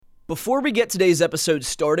Before we get today's episode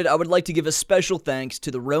started, I would like to give a special thanks to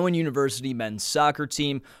the Rowan University men's soccer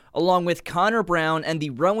team, along with Connor Brown and the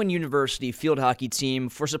Rowan University field hockey team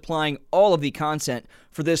for supplying all of the content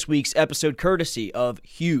for this week's episode courtesy of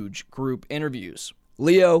Huge Group Interviews.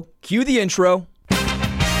 Leo, cue the intro.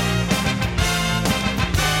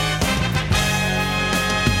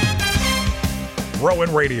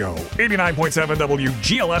 Rowan Radio, 89.7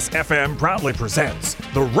 WGLS FM proudly presents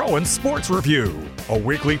the Rowan Sports Review, a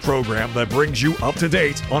weekly program that brings you up to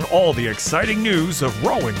date on all the exciting news of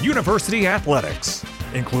Rowan University athletics,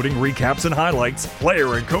 including recaps and highlights,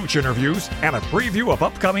 player and coach interviews, and a preview of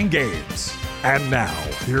upcoming games. And now,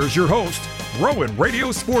 here's your host, Rowan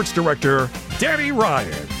Radio Sports Director, Danny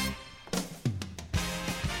Ryan.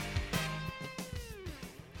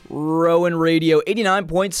 Rowan Radio,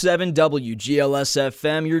 89.7 WGLS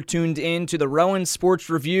FM. You're tuned in to the Rowan Sports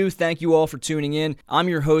Review. Thank you all for tuning in. I'm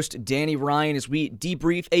your host, Danny Ryan, as we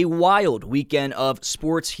debrief a wild weekend of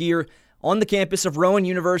sports here on the campus of Rowan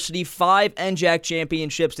University. 5 NJAC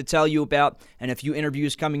championships to tell you about, and a few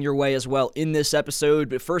interviews coming your way as well in this episode.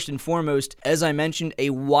 But first and foremost, as I mentioned, a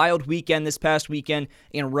wild weekend this past weekend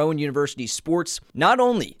in Rowan University sports. Not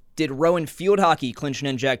only did Rowan field hockey clinch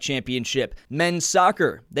an NJAC championship, men's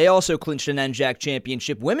soccer, they also clinched an NJAC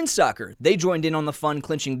championship. Women's soccer, they joined in on the fun,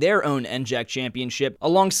 clinching their own NJAC championship,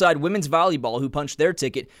 alongside women's volleyball, who punched their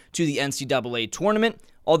ticket to the NCAA tournament.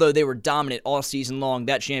 Although they were dominant all season long,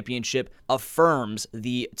 that championship affirms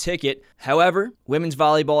the ticket. However, women's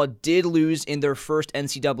volleyball did lose in their first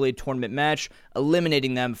NCAA tournament match,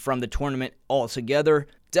 eliminating them from the tournament altogether.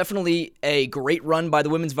 Definitely a great run by the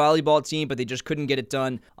women's volleyball team, but they just couldn't get it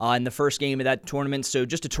done in the first game of that tournament. So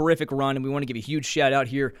just a terrific run, and we want to give a huge shout out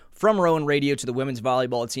here from Rowan Radio to the women's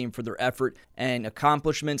volleyball team for their effort and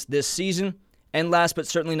accomplishments this season. And last but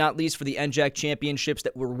certainly not least, for the NJAC championships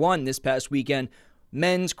that were won this past weekend,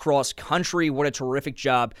 men's cross country. What a terrific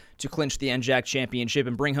job to clinch the NJAC championship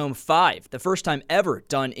and bring home 5, the first time ever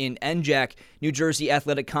done in NJAC New Jersey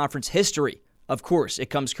Athletic Conference history. Of course, it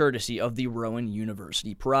comes courtesy of the Rowan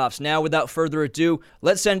University Profs. Now, without further ado,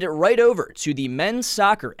 let's send it right over to the men's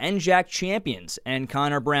soccer NJAC champions and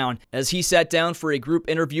Connor Brown as he sat down for a group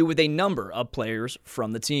interview with a number of players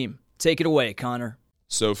from the team. Take it away, Connor.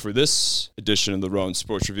 So for this edition of the Rowan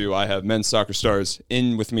Sports Review, I have men's soccer stars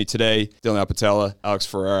in with me today: Dylan Alpatella, Alex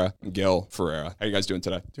Ferreira, and Gil Ferreira. How are you guys doing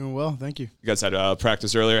today? Doing well, thank you. You guys had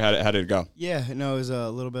practice earlier. How did it go? Yeah, no, it was a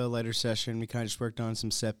little bit of a lighter session. We kind of just worked on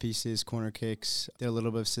some set pieces, corner kicks, did a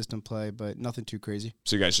little bit of system play, but nothing too crazy.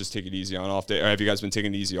 So you guys just take it easy on off day, or have you guys been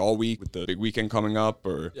taking it easy all week with the big weekend coming up?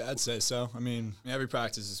 Or yeah, I'd say so. I mean, every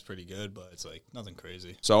practice is pretty good, but it's like nothing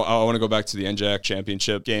crazy. So I want to go back to the NJAC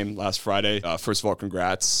championship game last Friday. First of all, congrats.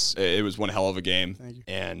 It was one hell of a game. Thank you.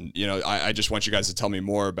 And, I just want you guys to tell me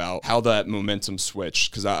more about how that momentum switched,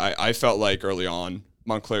 because I felt like early on,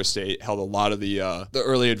 Montclair State held a lot of the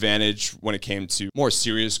early advantage when it came to more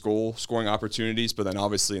serious goal scoring opportunities. But then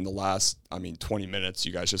obviously in the last, 20 minutes,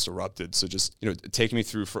 you guys just erupted. So just, take me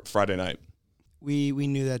through Friday night. We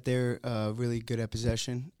knew that they're really good at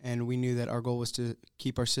possession, and we knew that our goal was to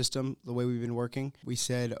keep our system the way we've been working. We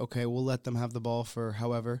said, okay, we'll let them have the ball for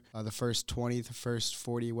however, the first 20, the first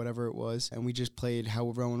 40, whatever it was, and we just played how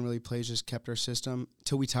Rowan really plays, just kept our system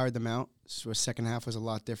till we tired them out. So the second half was a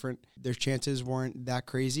lot different. Their chances weren't that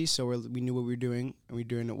crazy, so we knew what we were doing, and we were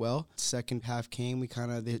doing it well. Second half came,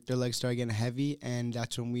 their legs started getting heavy, and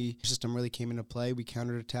that's when our system really came into play. We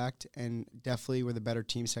counterattacked, and definitely were the better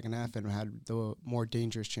team second half and had the more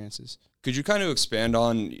dangerous chances. Could you kind of expand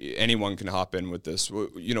on, anyone can hop in with this,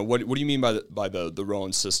 what do you mean by the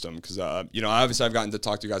Rowan system? Because, obviously I've gotten to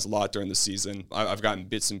talk to you guys a lot during the season. I've gotten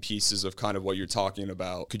bits and pieces of kind of what you're talking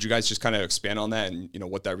about. Could you guys just kind of expand on that and,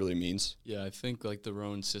 what that really means? Yeah, I think like the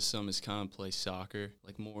Rowan system is kind of play soccer,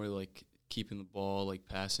 like more like keeping the ball, like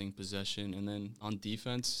passing, possession, and then on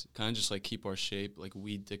defense, kind of just like keep our shape. Like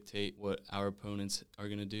we dictate what our opponents are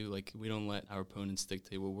going to do. Like we don't let our opponents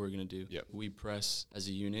dictate what we're going to do. Yep. We press as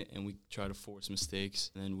a unit and we try to force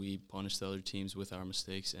mistakes, and then we punish the other teams with our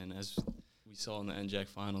mistakes. And as we saw in the NJAC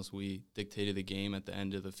finals, we dictated the game at the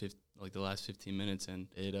end of the last 15 minutes, and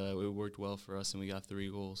it worked well for us, and we got 3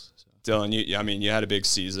 goals. So. Dylan, you had a big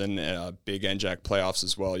season, big NJAC playoffs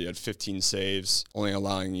as well. You had 15 saves, only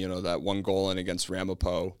allowing, that 1 goal in against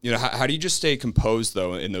Ramapo. How do you just stay composed,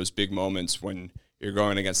 though, in those big moments when you're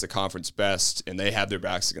going against the conference best and they have their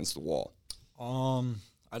backs against the wall?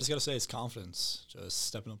 I just got to say it's confidence, just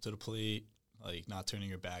stepping up to the plate, like not turning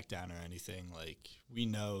your back down or anything. Like we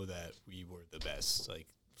know that we were the best. Like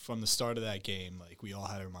from the start of that game, like we all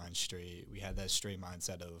had our minds straight. We had that straight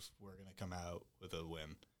mindset of we're going to come out with a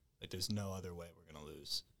win. Like there's no other way we're going to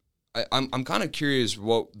lose. I'm kind of curious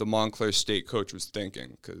what the Montclair State coach was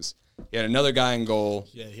thinking, because he had another guy in goal.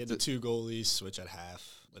 Yeah, he had the 2 goalies switch at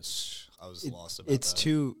half, which I was lost about. It's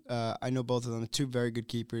two. I know both of them. 2 very good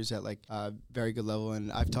keepers at very good level,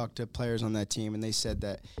 and I've talked to players on that team, and they said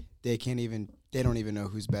that they don't even know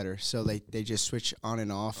who's better. So they just switch on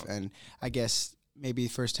and off, and I guess maybe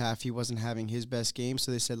first half he wasn't having his best game,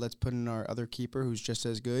 so they said let's put in our other keeper who's just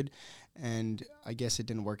as good, and I guess it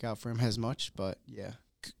didn't work out for him as much, but yeah.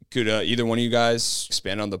 Could either one of you guys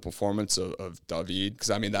expand on the performance of David?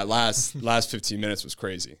 Because I mean, that last 15 minutes was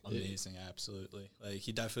crazy. Amazing, absolutely. Like,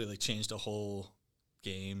 he definitely changed the whole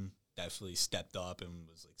game. Definitely stepped up and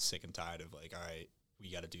was sick and tired of all right,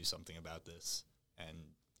 we got to do something about this, and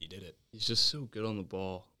he did it. He's just so good on the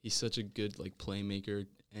ball. He's such a good playmaker,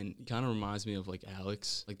 and he kind of reminds me of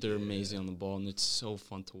Alex. They're amazing on the ball, and it's so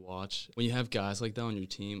fun to watch. When you have guys like that on your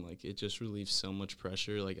team, it just relieves so much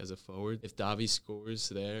pressure. As a forward, if Davi scores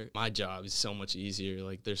there, my job is so much easier.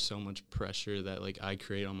 There's so much pressure that I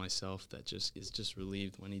create on myself that just is just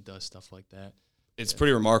relieved when he does stuff like that. It's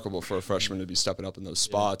pretty remarkable for a freshman to be stepping up in those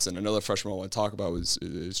spots. And another freshman I want to talk about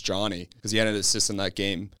is Johnny, because he had an assist in that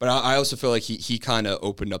game. But I also feel like he kind of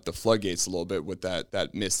opened up the floodgates a little bit with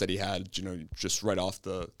that miss that he had, just right off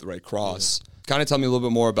the right cross. Yeah. Kind of tell me a little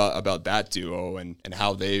bit more about that duo and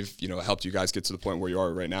how they've, helped you guys get to the point where you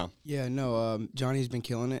are right now. Yeah, no, Johnny's been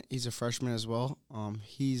killing it. He's a freshman as well.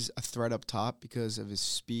 He's a threat up top because of his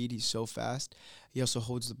speed. He's so fast. He also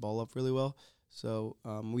holds the ball up really well. So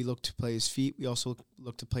we look to play his feet. We also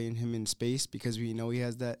look to play him in space because we know he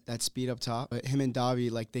has that speed up top. But him and Davi,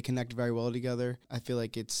 they connect very well together. I feel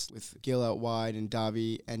like it's with Gil out wide and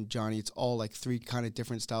Davi and Johnny, it's all 3 kind of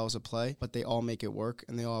different styles of play, but they all make it work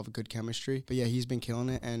and they all have a good chemistry. But yeah, he's been killing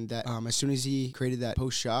it. And that as soon as he created that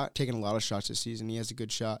post shot, taking a lot of shots this season, he has a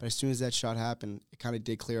good shot. But as soon as that shot happened, it kind of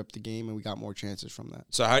did clear up the game and we got more chances from that.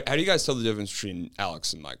 So how do you guys tell the difference between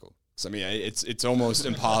Alex and Michael? I mean, it's almost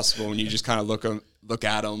impossible when you just kind of look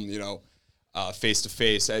at them, face to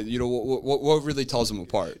face. What really tells them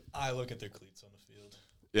apart? I look at their cleats on the field.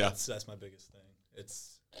 Yeah, that's my biggest thing.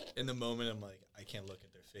 It's in the moment. I'm I can't look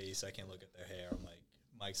at their face. I can't look at their hair. I'm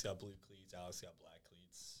Mike's got blue cleats. Alex got black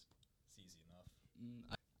cleats. It's easy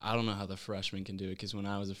enough. I don't know how the freshmen can do it because when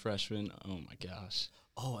I was a freshman, oh my gosh.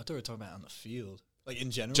 Oh, I thought we were talking about on the field.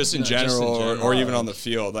 In general? Just in general, or even on the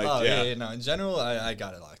field. No, in general, I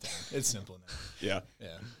got it locked down. It's simple now.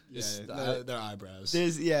 Yeah. Their eyebrows.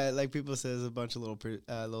 There's, like people say, there's a bunch of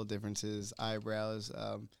little differences. Eyebrows,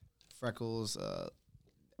 freckles,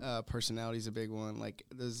 personality's a big one.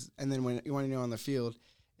 And then when you want to know on the field,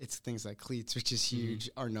 it's things like cleats, which is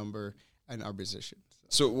huge, our number, and our position.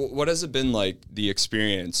 So what has it been like, the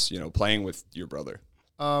experience, playing with your brother?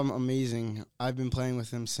 Amazing. I've been playing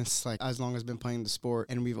with him since as long as I've been playing the sport,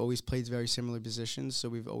 and we've always played very similar positions, so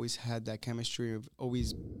we've always had that chemistry. We've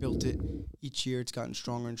always built it. Each year it's gotten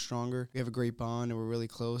stronger and stronger. We have a great bond and we're really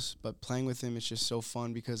close, but playing with him is just so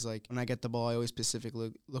fun because when I get the ball, I always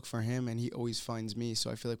specifically look for him and he always finds me,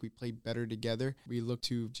 so I feel like we play better together. We look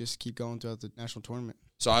to just keep going throughout the national tournament.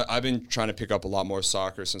 So I've been trying to pick up a lot more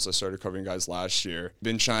soccer since I started covering guys last year.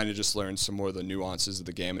 Been trying to just learn some more of the nuances of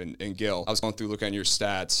the game. And Gil, I was going through looking at your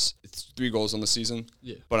stats. It's 3 goals on the season.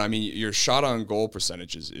 Yeah. But I mean, your shot on goal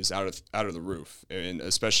percentage is out of the roof. And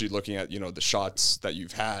especially looking at, the shots that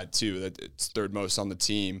you've had too, that it's 3rd most on the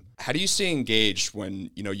team. How do you stay engaged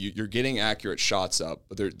when, you're getting accurate shots up,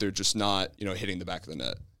 but they're just not, hitting the back of the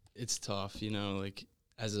net? It's tough,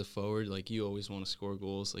 as a forward, you always want to score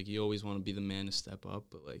goals. You always want to be the man to step up.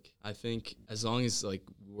 But, I think as long as,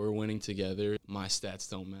 we're winning together, my stats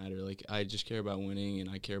don't matter. I just care about winning, and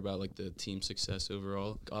I care about, the team success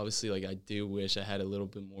overall. Obviously, I do wish I had a little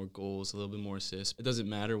bit more goals, a little bit more assists. It doesn't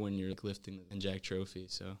matter when you're, lifting the NJAC trophy.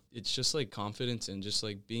 So it's just, confidence and just,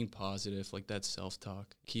 being positive, that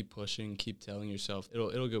self-talk. Keep pushing, keep telling yourself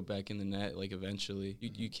it'll go back in the net, eventually.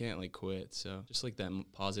 You can't, quit. So just, that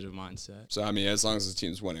positive mindset. So, I mean, as long as the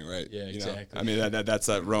team's winning, right? Yeah, exactly. I mean, that's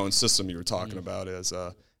that Rowan system you were talking about as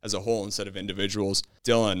a whole instead of individuals.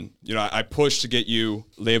 Dylan, I pushed to get you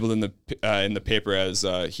labeled in the paper as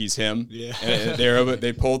he's him. Yeah. And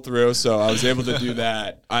they pulled through, so I was able to do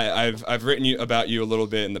that. I've written about you a little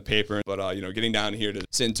bit in the paper, but getting down here to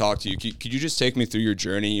sit and talk to you, could you just take me through your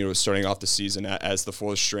journey? Starting off the season as the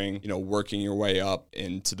 4th string, working your way up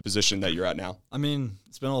into the position that you're at now. I mean,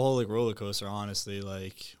 it's been a whole roller coaster, honestly.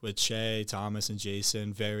 With Che, Thomas, and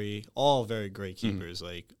Jason, all very great keepers.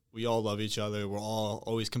 We all love each other. We're all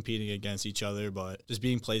always competing against each other, but just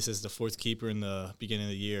being placed as the 4th keeper in the beginning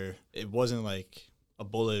of the year, it wasn't a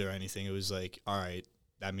bullet or anything. It was all right,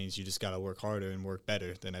 that means you just got to work harder and work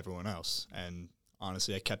better than everyone else. And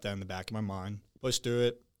honestly, I kept that in the back of my mind, pushed through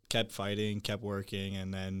it, kept fighting, kept working,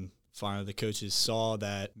 and then finally the coaches saw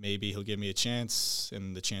that maybe he'll give me a chance,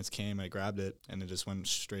 and the chance came, I grabbed it, and it just went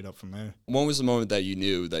straight up from there. When was the moment that you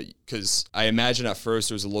knew that, because I imagine at first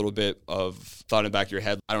there was a little bit of thought in the back of your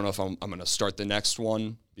head, I don't know if I'm going to start the next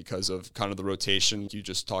one because of kind of the rotation you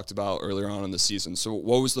just talked about earlier on in the season. So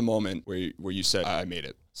what was the moment where you said, I made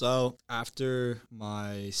it? So after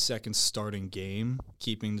my second starting game,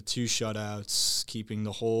 keeping the 2 shutouts, keeping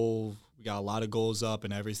the whole, we got a lot of goals up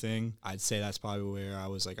and everything, I'd say that's probably where I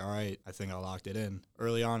was like, all right, I think I locked it in.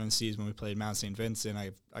 Early on in the season when we played Mount St. Vincent,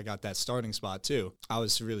 I got that starting spot too. I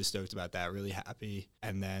was really stoked about that, really happy.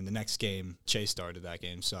 And then the next game, Chase started that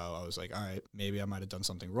game. So I was like, all right, maybe I might have done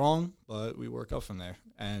something wrong, but we work up from there.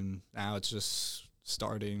 And now it's just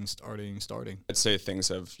starting. I'd say things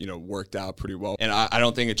have, worked out pretty well. And I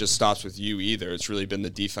don't think it just stops with you either. It's really been the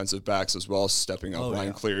defensive backs as well, stepping up.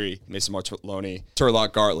 Ryan Cleary, Mason Martelloni, Turlock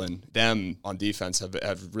Gartland. Them on defense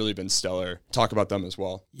have really been stellar. Talk about them as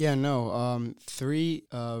well. Yeah, no. 3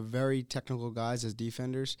 very technical guys as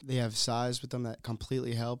defenders. They have size with them that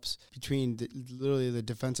completely helps. Between literally the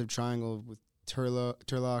defensive triangle with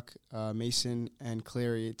Turlock, Mason, and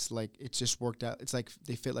Cleary, it's just worked out. It's like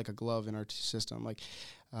they fit like a glove in our system. Like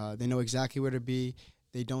they know exactly where to be.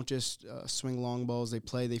 They don't just swing long balls. They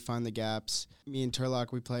find the gaps. Me and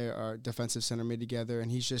Turlock, we play our defensive center mid together,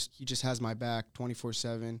 and he just has my back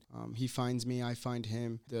 24/7. He finds me, I find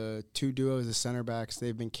him. The 2 duos, the center backs,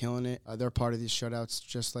 they've been killing it. They're part of these shutouts,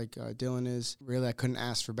 just like Dylan is. Really, I couldn't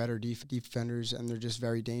ask for better defenders, and they're just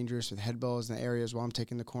very dangerous with head balls in the areas while I'm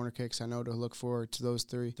taking the corner kicks. I know to look for to those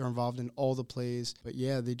 3. They're involved in all the plays. But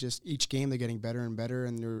yeah, each game they're getting better and better,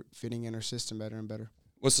 and they're fitting in our system better and better.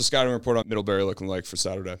 What's the scouting report on Middlebury looking like for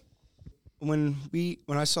Saturday? When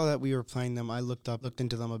I saw that we were playing them, I looked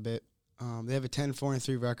into them a bit. They have a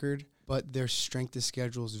 10-4-3 record, but their strength of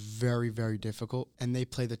schedule is very, very difficult, and they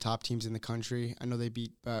play the top teams in the country. I know they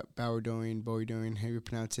beat Bowie-Doin, how you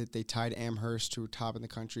pronounce it. They tied Amherst to top in the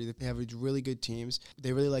country. They have really good teams.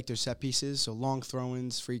 They really like their set pieces, so long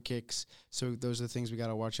throw-ins, free kicks. So those are the things we got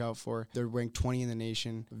to watch out for. They're ranked 20 in the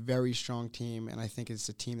nation, very strong team, and I think it's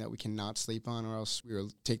a team that we cannot sleep on, or else we will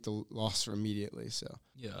take the loss immediately. So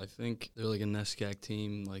yeah, I think they're like a NESCAC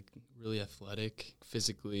team, like really athletic,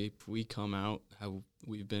 physically. If we come out how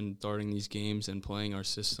we've been starting these games and playing our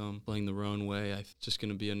system, playing the Rowan way, it's just going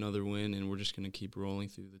to be another win, and we're just going to keep rolling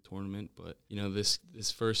through the tournament. But,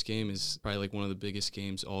 this first game is probably like one of the biggest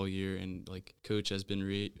games all year, and like Coach has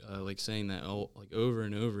been saying that over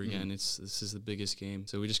and over again. This is the biggest game.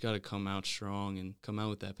 So we just got to come out strong and come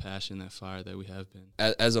out with that passion, that fire that we have been.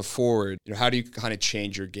 As a forward, how do you kind of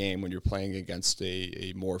change your game when you're playing against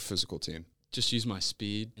a more physical team? Just use my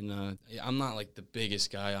speed. And I'm not like the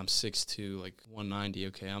biggest guy. I'm 6'2", like 190.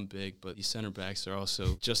 Okay, I'm big, but these center backs are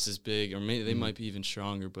also just as big, or maybe they might be even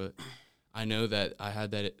stronger. But I know that I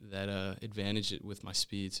had that advantage with my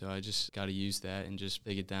speed, so I just got to use that and just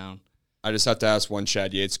take it down. I just have to ask one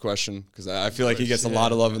Chad Yates question, because I feel like he gets a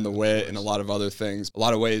lot of love in the wit and a lot of other things. A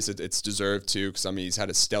lot of ways it's deserved too, because he's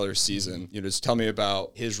had a stellar season. Just tell me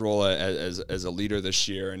about his role as a leader this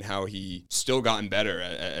year and how he still gotten better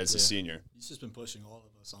as a senior. He's just been pushing all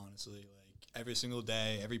of us, honestly. Like every single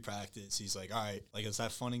day, every practice, he's like, all right, like let's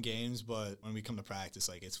have fun in games, but when we come to practice,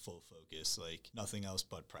 like it's full focus, like nothing else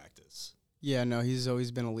but practice. Yeah, no, he's always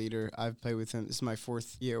been a leader. I've played with him. This is my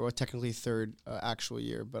 4th year, well, technically 3rd actual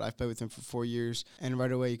year, but I've played with him for 4 years. And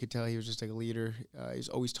right away, you could tell he was just like a leader. He was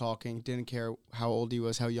always talking, didn't care how old he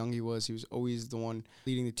was, how young he was. He was always the one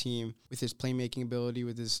leading the team with his playmaking ability,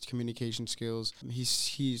 with his communication skills.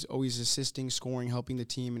 He's always assisting, scoring, helping the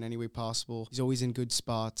team in any way possible. He's always in good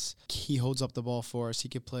spots. He holds up the ball for us. He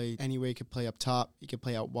could play any way. He could play up top. He could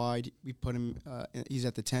play out wide. We put him, he's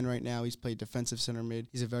at the 10 right now. He's played defensive center mid.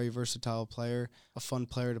 He's a very versatile player, a fun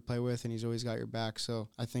player to play with, and he's always got your back. So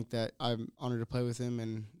I think that I'm honored to play with him,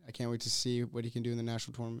 and I can't wait to see what he can do in the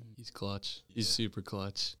national tournament. He's clutch. He's super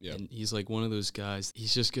clutch. Yep. And he's like one of those guys,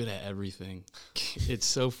 he's just good at everything. It's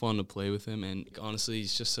so fun to play with him, and honestly,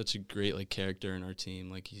 he's just such a great character in our team.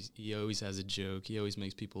 Like he always has a joke. He always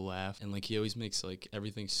makes people laugh, and he always makes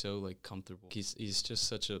everything so comfortable. He's just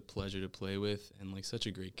such a pleasure to play with, and such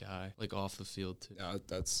a great guy, off the field too.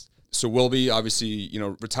 Yeah, So Wilby, obviously,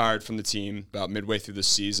 retired from the team about midway through the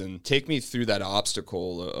season. Take me through that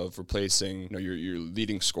obstacle of replacing, your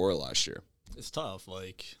leading scorer last year. It's tough.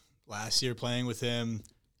 Last year playing with him,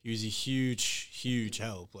 he was a huge, huge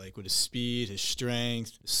help. With his speed, his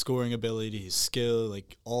strength, his scoring ability, his skill,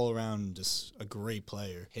 all around just a great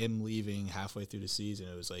player. Him leaving halfway through the season,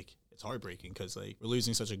 it was it's heartbreaking because we're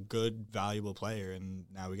losing such a good, valuable player, and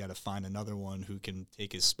now we got to find another one who can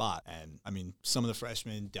take his spot. And some of the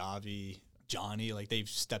freshmen, Davi, Johnny, like they've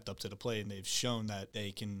stepped up to the plate and they've shown that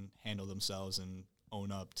they can handle themselves and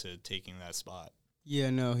own up to taking that spot. Yeah,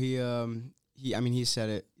 no, he said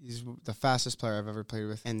it. He's the fastest player I've ever played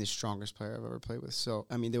with and the strongest player I've ever played with. So,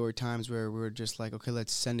 I mean, there were times where we were just like, okay,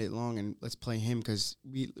 let's send it long and let's play him because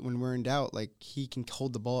when we're in doubt, like, he can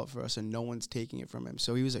hold the ball up for us and no one's taking it from him.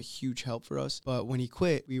 So he was a huge help for us. But when he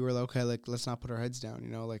quit, we were like, okay, like, let's not put our heads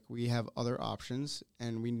down, like, we have other options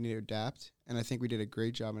and we need to adapt. And I think we did a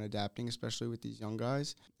great job in adapting, especially with these young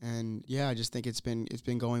guys. And yeah, I just think it's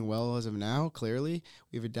been going well as of now. Clearly,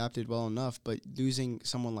 we've adapted well enough. But losing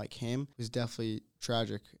someone like him was definitely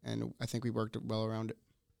tragic, and I think we worked well around it.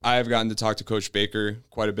 I have gotten to talk to Coach Baker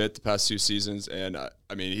quite a bit the past 2 seasons, and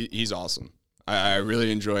I mean he's awesome. I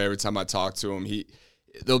really enjoy every time I talk to him.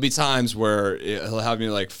 There'll be times where he'll have me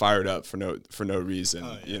like fired up for no reason.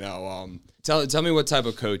 Oh, yeah. Tell me what type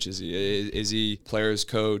of coach is he? Is he players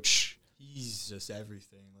coach? He's just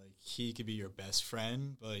everything. Like, he could be your best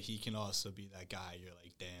friend, but he can also be that guy you're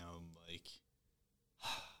like, damn, like,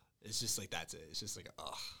 it's just like, that's it. It's just like,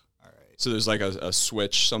 all right. So there's like a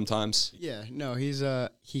switch sometimes? Yeah, no,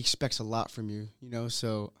 he expects a lot from you,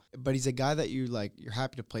 so, but he's a guy that you're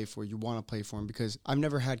happy to play for. You want to play for him because I've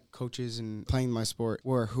never had coaches in playing my sport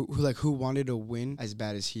who wanted to win as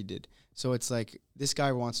bad as he did. So it's like, this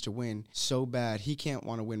guy wants to win so bad, he can't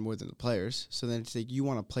want to win more than the players. So then it's like, you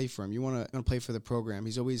want to play for him. You want to play for the program.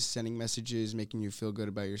 He's always sending messages, making you feel good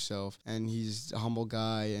about yourself. And he's a humble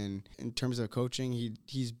guy. And in terms of coaching,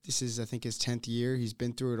 this is, I think, his 10th year. He's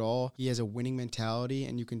been through it all. He has a winning mentality,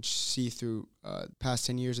 and you can see through past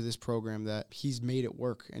 10 years of this program that he's made it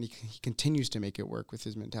work, and he continues to make it work with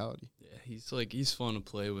his mentality. Yeah, he's fun to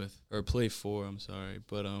play for, I'm sorry.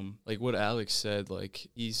 But like what Alex said, like,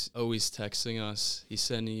 he's always texting us. He's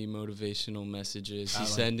sending you motivational messages. He's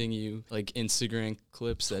sending you like Instagram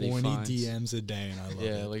clips that he finds. 20 DMs a day, and I love it.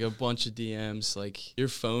 Yeah, like a bunch of DMs. Like, your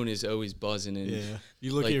phone is always buzzing. And yeah,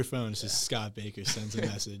 you look at your phone, it's just Scott Baker sends a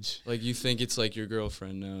message. Like, you think it's like your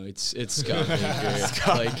girlfriend. No, it's Scott Baker.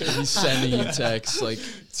 Like, he's sending you texts like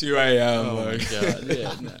 2 a.m. Oh my God,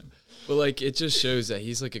 yeah, no. But like, it just shows that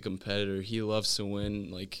he's like a competitor. He loves to win.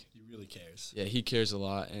 Like, he really cares. Yeah, he cares a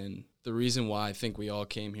lot. And the reason why I think we all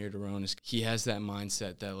came here to Rowan is he has that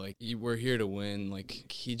mindset that, like, we're here to win.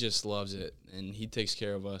 Like, he just loves it, and he takes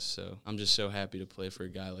care of us. So I'm just so happy to play for a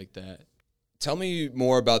guy like that. Tell me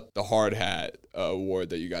more about the hard hat award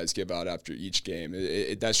that you guys give out after each game.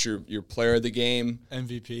 That's your player of the game?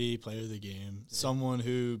 MVP, player of the game. Someone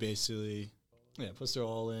who basically... yeah, puts their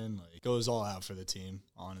all in, like, goes all out for the team,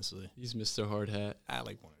 honestly. He's Mr. Hard Hat.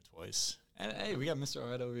 Like 1 or twice. And, hey, we got Mr.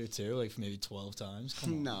 Hard Hat over here, too, like maybe 12 times.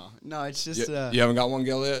 Come on. No, it's just... You haven't got one,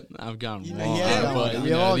 Gil, yet? I've gotten one. Yeah,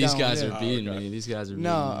 but these guys are beating me. These guys are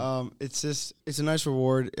beating me. It's a nice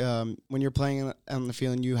reward. When you're playing on the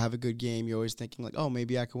field and you have a good game, you're always thinking, like, oh,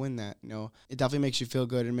 maybe I could win that. It definitely makes you feel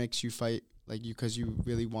good. It makes you fight. Like, because you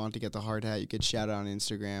really want to get the hard hat, you get shouted on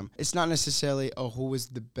Instagram. It's not necessarily, who was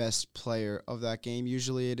the best player of that game.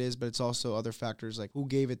 Usually it is, but it's also other factors like who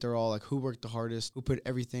gave it their all, like who worked the hardest, who put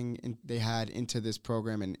everything they had into this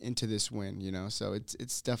program and into this win, So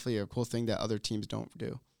it's definitely a cool thing that other teams don't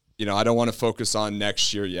do. I don't want to focus on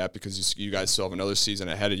next year yet because you guys still have another season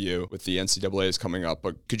ahead of you with the NCAAs coming up.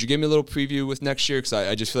 But could you give me a little preview with next year? Because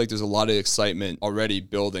I just feel like there's a lot of excitement already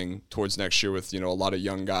building towards next year with, a lot of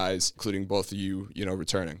young guys, including both of you,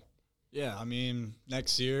 returning. Yeah, I mean,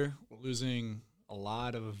 next year we're losing a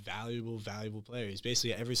lot of valuable players.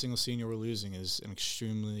 Basically, every single senior we're losing is an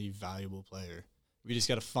extremely valuable player. We just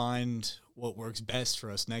got to find what works best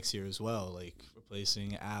for us next year as well, like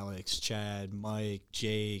replacing Alex, Chad, Mike,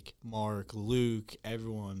 Jake, Mark, Luke,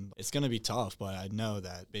 everyone. It's going to be tough, but I know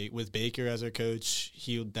that with Baker as our coach,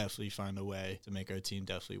 he'll definitely find a way to make our team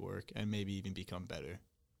definitely work and maybe even become better.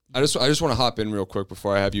 I just want to hop in real quick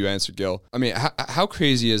before I have you answer, Gil. I mean, how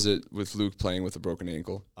crazy is it with Luke playing with a broken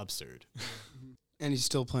ankle? Absurd. And he's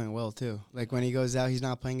still playing well, too. Like, when he goes out, he's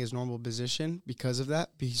not playing his normal position because of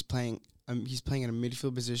that, but he's playing in a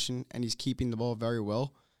midfield position, and he's keeping the ball very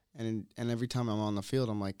well. And every time I'm on the field,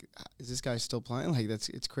 I'm like, is this guy still playing? Like,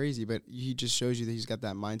 it's crazy. But he just shows you that he's got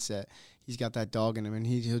that mindset. He's got that dog in him, and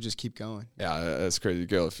he'll just keep going. Yeah, that's crazy.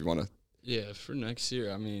 Gil, if you want to. Yeah, for next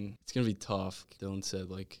year, I mean, it's going to be tough. Dylan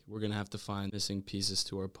said, like, we're going to have to find missing pieces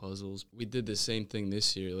to our puzzles. We did the same thing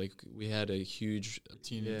this year. Like, we had a huge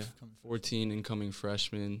 14 incoming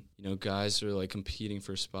freshmen. Guys are, like, competing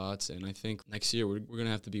for spots. And I think next year we're going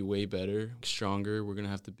to have to be way better, stronger. We're going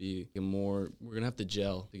to have to be we're going to have to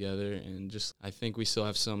gel together. And just, I think we still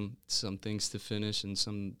have some things to finish and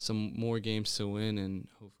some more games to win and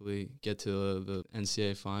hopefully get to the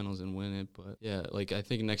NCAA finals and win it. But, yeah, like, I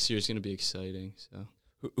think next year is going to be exciting. So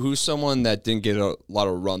Who's someone that didn't get a lot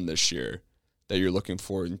of run this year that you're looking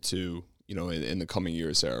forward to, in the coming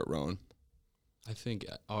years there at Rowan? I think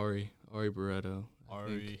Ari Barreto.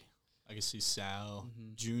 I can see Sal.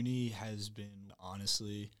 Junie has been,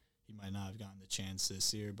 honestly, he might not have gotten the chance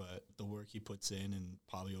this year, but the work he puts in and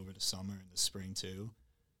probably over the summer and the spring too,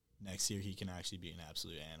 next year he can actually be an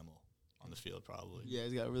absolute animal on the field probably. Yeah,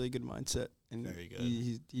 he's got a really good mindset. And very good.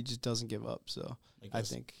 He just doesn't give up. So I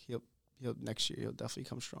think he'll next year he'll definitely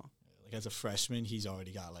come strong. Like as a freshman, he's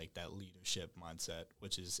already got like that leadership mindset,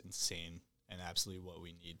 which is insane and absolutely what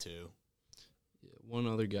we need to. Yeah, one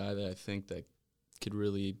other guy that I think that could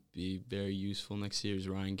really be very useful next year is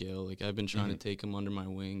Ryan Gale. Like I've been trying to take him under my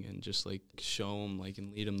wing and just like show him like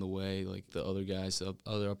and lead him the way like the other guys, the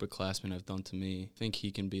other upperclassmen have done to me. I think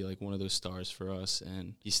he can be like one of those stars for us,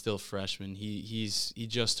 and he's still a freshman. He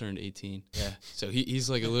just turned 18. Yeah, so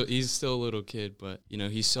he's like he's still a little kid, but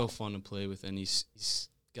he's so fun to play with, and he's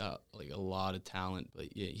got like a lot of talent.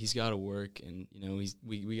 But yeah, he's got to work, and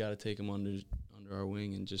we got to take him under our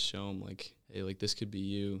wing and just show him like, hey, like this could be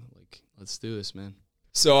you. Like let's do this, man.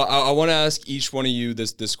 So I want to ask each one of you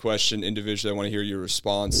this question individually. I want to hear your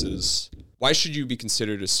responses. Why should you be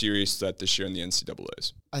considered a serious threat this year in the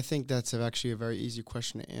NCAAs? I think that's actually a very easy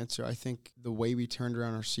question to answer. I think the way we turned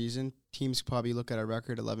around our season, teams probably look at our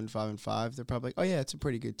record 11-5-5. They're probably like, oh, yeah, it's a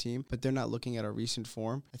pretty good team. But they're not looking at our recent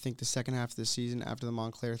form. I think the second half of the season, after the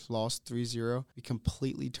Montclair loss 3-0, we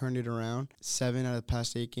completely turned it around. 7 out of the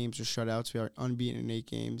past 8 games are shutouts. We are unbeaten in 8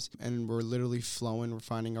 games. And we're literally flowing. We're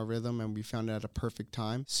finding our rhythm, and we found it at a perfect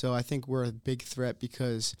time. So I think we're a big threat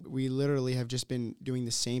because we literally have just been doing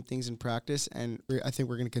the same things in practice. And I think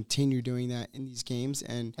we're going to continue doing that in these games.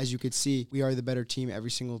 And as you could see, we are the better team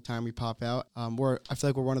every single time we pop out. I feel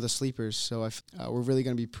like we're one of the sleepers. So we're really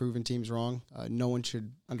going to be proving teams wrong. No one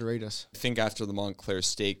should underrate us. I think after the Montclair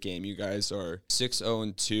State game, you guys are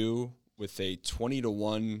 6-0-2 with a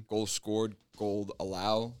 20-1 goal scored, goal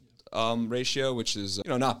allow ratio, which is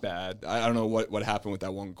not bad. I don't know what happened with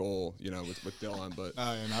that one goal, with Dylan, but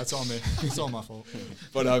It's all me. It's all my fault.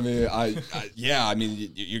 But I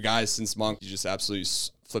mean, you guys since Monk, you just absolutely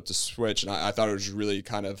flipped a switch, and I thought it was really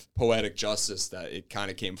kind of poetic justice that it kind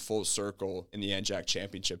of came full circle in the NJAC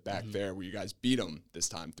championship back there, where you guys beat them this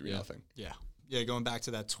time 3-0. Yeah. Going back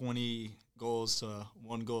to that 20 goals to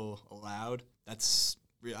 1 goal allowed,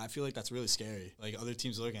 I feel like that's really scary. Like other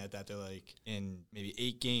teams looking at that, they're like, in maybe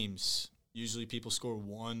 8 games, usually people score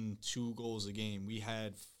 1-2 goals a game. We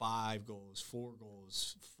had 5 goals, 4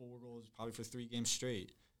 goals probably for 3 games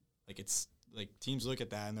straight. Like it's like teams look at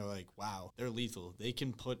that and they're like, wow, they're lethal. They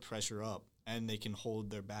can put pressure up and they can hold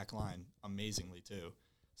their back line amazingly too.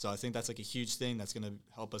 So I think that's like a huge thing that's going to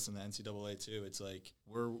help us in the NCAA too. It's like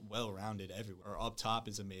we're well-rounded everywhere. Our up top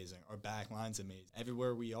is amazing. Our back line's amazing.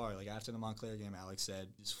 Everywhere we are, like after the Montclair game, Alex said,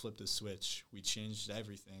 just flip the switch. We changed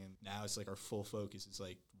everything, and now it's like our full focus is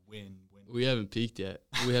like win. We haven't peaked yet.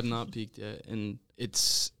 We have not peaked yet, and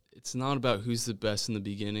it's not about who's the best in the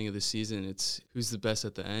beginning of the season. It's who's the best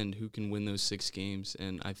at the end, who can win those 6 games.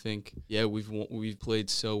 And I think, we've played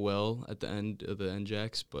so well at the end of the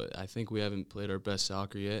NJACs, but I think we haven't played our best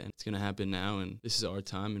soccer yet. And it's going to happen now, and this is our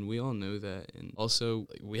time, and we all know that. And also,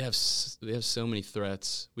 we have so many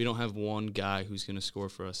threats. We don't have one guy who's going to score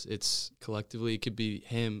for us. It's collectively, it could be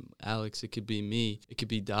him, Alex, it could be me, it could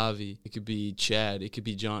be Davi, it could be Chad, it could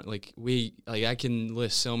be John. I can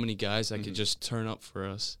list so many guys that could just turn up for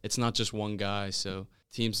us. It's not just one guy, so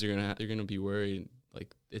teams they're gonna be worried.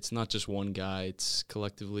 Like it's not just one guy; it's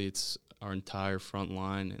collectively, it's our entire front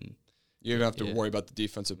line, and you don't have to worry about the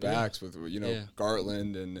defensive backs with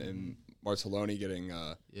Gartland and Martelloni getting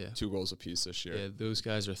 2 goals apiece this year. Yeah, those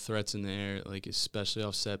guys are threats in the air, like especially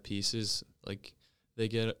off set pieces. Like they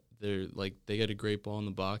get a great ball in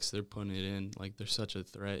the box, they're putting it in. Like they're such a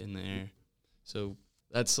threat in the air. So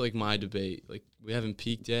that's like my debate. Like we haven't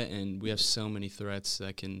peaked yet, and we have so many threats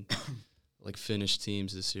that can like finish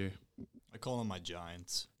teams this year. I call them my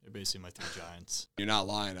giants. They're basically my 3 giants. You're not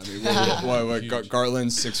lying. I mean,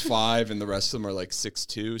 Gartland's 6'5", and the rest of them are like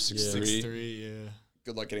 6'2", 6'3". 6'3", yeah.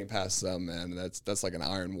 Good luck getting past them, man. That's like an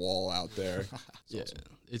iron wall out there.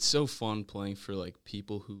 It's so fun playing for like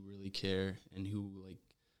people who really care and who like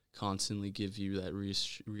constantly give you that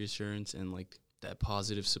reassurance and like that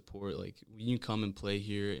positive support. Like when you come and play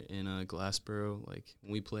here in Glassboro, like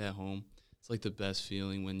when we play at home, It's like the best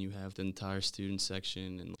feeling when you have the entire student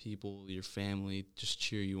section and people, your family, just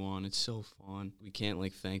cheer you on. It's so fun. We can't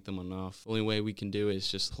thank them enough. The only way we can do it is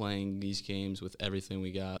just playing these games with everything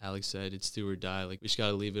we got. Alex said it's do or die. We just got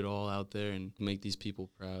to leave it all out there and make these people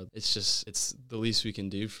proud. It's the least we can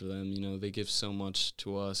do for them. They give so much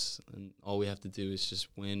to us, and all we have to do is just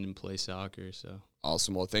win and play soccer. So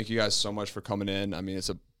awesome. Well, thank you guys so much for coming in. I mean, it's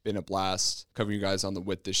been a blast covering you guys on the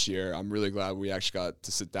WIT this year. I'm really glad we actually got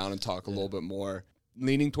to sit down and talk a little bit more.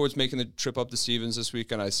 Leaning towards making the trip up to Stevens this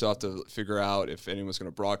weekend. I still have to figure out if anyone's going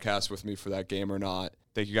to broadcast with me for that game or not.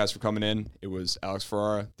 Thank you guys for coming in. It was Alex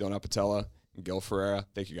Ferrara, Dylan Apatella, and Gil Ferreira.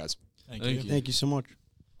 Thank you guys. Thank you. Thank you so much.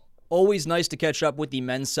 Always nice to catch up with the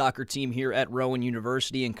men's soccer team here at Rowan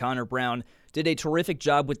University, and Connor Brown did a terrific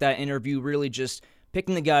job with that interview, really just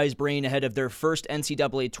picking the guys' brain ahead of their first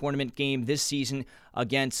NCAA tournament game this season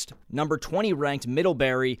against number 20 ranked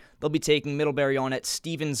Middlebury. They'll be taking Middlebury on at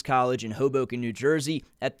Stevens College in Hoboken, New Jersey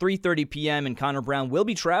at 3:30 p.m., and Connor Brown will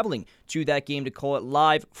be traveling to that game to call it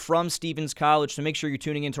live from Stevens College, so make sure you're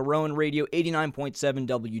tuning into Rowan Radio 89.7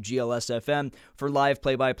 WGLS FM for live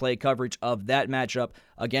play-by-play coverage of that matchup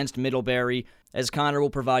against Middlebury, as Connor will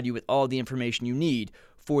provide you with all the information you need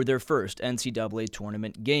for their first NCAA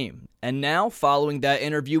tournament game. And now, following that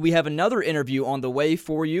interview, we have another interview on the way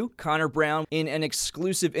for you. Connor Brown in an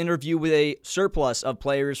exclusive interview with a surplus of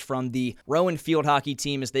players from the Rowan field hockey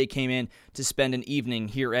team as they came in to spend an evening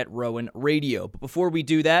here at Rowan Radio. But before we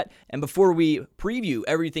do that, and before we preview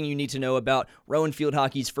everything you need to know about Rowan field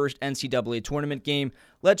hockey's first NCAA tournament game,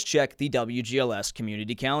 let's check the WGLS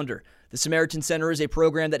community calendar. The Samaritan Center is a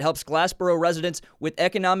program that helps Glassboro residents with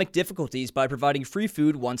economic difficulties by providing free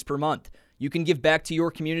food once per month. You can give back to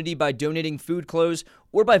your community by donating food, clothes,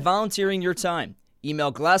 or by volunteering your time.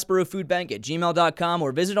 Email glassborofoodbank@gmail.com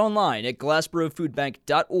or visit online at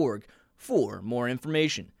glassborofoodbank.org for more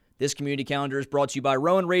information. This community calendar is brought to you by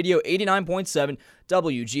Rowan Radio 89.7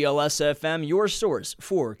 WGLS FM, your source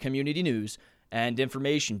for community news and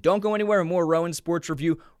information. Don't go anywhere. More Rowan Sports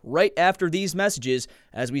Review right after these messages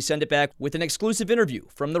as we send it back with an exclusive interview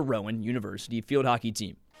from the Rowan University field hockey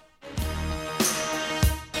team.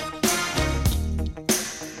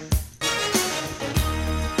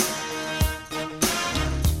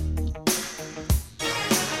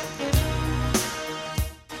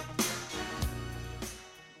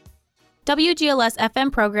 WGLS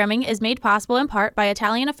FM programming is made possible in part by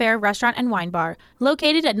Italian Affair Restaurant and Wine Bar.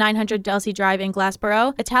 Located at 900 Delsey Drive in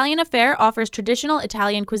Glassboro, Italian Affair offers traditional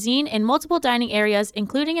Italian cuisine in multiple dining areas,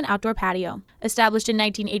 including an outdoor patio. Established in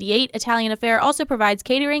 1988, Italian Affair also provides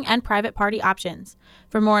catering and private party options.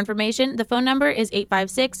 For more information, the phone number is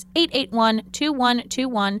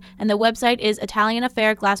 856-881-2121, and the website is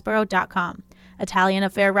ItalianAffairGlassboro.com. Italian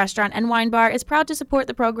Affair Restaurant and Wine Bar is proud to support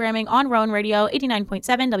the programming on Rowan Radio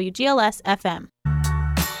 89.7 WGLS FM.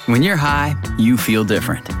 When you're high, you feel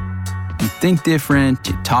different. You think different,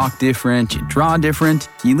 you talk different, you draw different,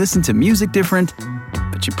 you listen to music different,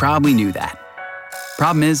 but you probably knew that.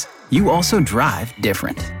 Problem is, you also drive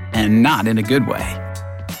different, and not in a good way.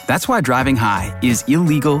 That's why driving high is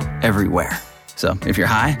illegal everywhere. So if you're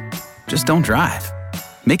high, just don't drive.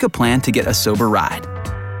 Make a plan to get a sober ride.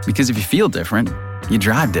 Because if you feel different, you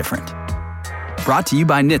drive different. Brought to you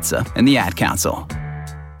by NHTSA and the Ad Council.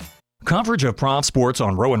 Coverage of Prov Sports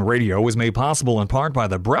on Rowan Radio is made possible in part by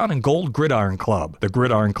the Brown and Gold Gridiron Club. The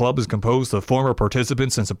Gridiron Club is composed of former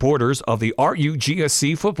participants and supporters of the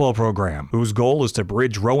RUGSC football program, whose goal is to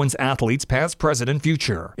bridge Rowan's athletes past, present, and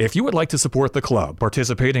future. If you would like to support the club,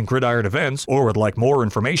 participate in Gridiron events, or would like more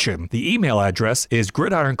information, the email address is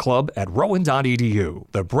gridironclub@rowan.edu.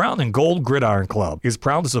 The Brown and Gold Gridiron Club is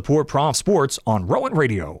proud to support Prov Sports on Rowan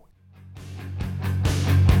Radio.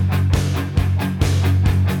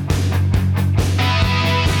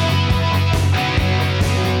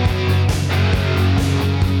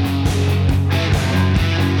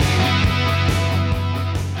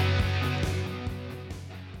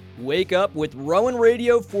 Wake up with Rowan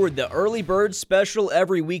Radio for the Early Bird Special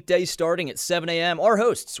every weekday starting at 7 a.m. Our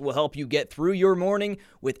hosts will help you get through your morning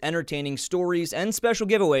with entertaining stories and special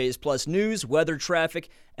giveaways, plus news, weather, traffic,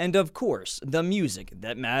 and of course, the music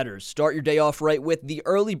that matters. Start your day off right with the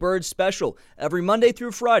Early Bird Special every Monday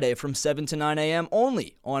through Friday from 7 to 9 a.m.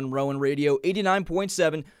 only on Rowan Radio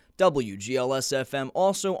 89.7 WGLS FM,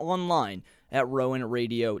 also online at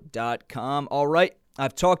rowanradio.com. All right.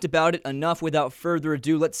 I've talked about it enough. Without further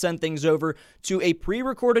ado, let's send things over to a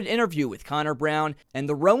pre-recorded interview with Connor Brown and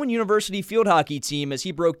the Rowan University field hockey team as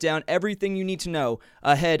he broke down everything you need to know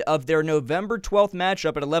ahead of their November 12th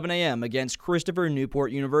matchup at 11 a.m. against Christopher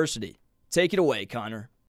Newport University. Take it away, Connor.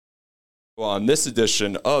 Well, on this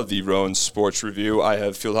edition of the Rowan Sports Review, I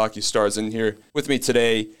have field hockey stars in here with me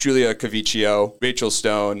today: Julia Caviccio, Rachel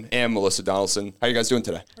Stone, and Melissa Donaldson. How are you guys doing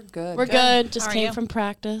today? We're good. We're good. Just came from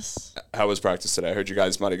practice. How was practice today? I heard you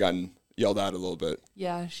guys might have gotten yelled at a little bit.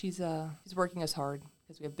 Yeah, she's working us hard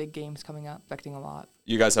because we have big games coming up, expecting a lot.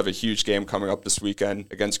 You guys have a huge game coming up this weekend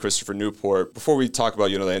against Christopher Newport. Before we talk about,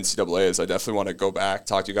 the NCAAs, I definitely want to go back,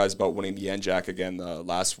 talk to you guys about winning the NJAC again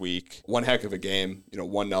last week. One heck of a game,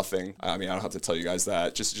 1-0. I mean, I don't have to tell you guys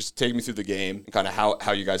that. Just take me through the game and kind of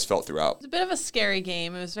how you guys felt throughout. It was a bit of a scary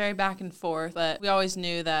game. It was very back and forth, but we always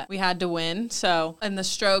knew that we had to win. And the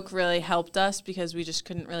stroke really helped us because we just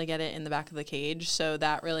couldn't really get it in the back of the cage. So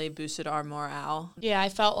that really boosted our morale. Yeah, I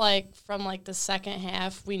felt like from the second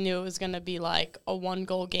half, we knew it was going to be like a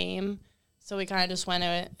 1-goal game. So we kind of just went to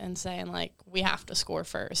it and saying, we have to score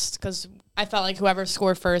first. Because I felt like whoever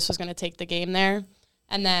scored first was going to take the game there.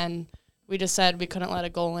 And then we just said we couldn't let a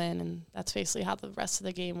goal in, and that's basically how the rest of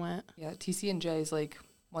the game went. Yeah, TCNJ is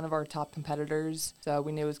one of our top competitors. So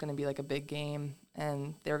we knew it was going to be a big game,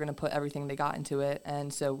 and they were going to put everything they got into it.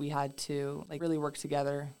 And so we had to really work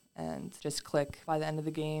together and just click. By the end of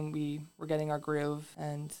the game, we were getting our groove,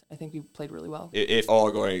 and I think we played really well. If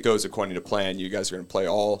all goes according to plan, you guys are going to play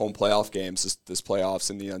all home playoff games this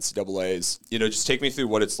playoffs in the NCAAs. Just take me through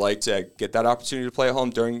what it's like to get that opportunity to play at home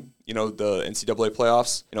during, the NCAA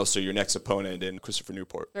playoffs, so your next opponent in Christopher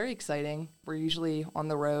Newport. Very exciting. We're usually on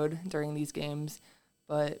the road during these games,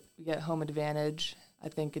 but we get home advantage. I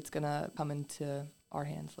think it's going to come into our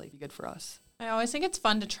hands, be good for us. I always think it's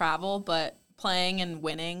fun to travel, but playing and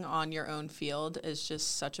winning on your own field is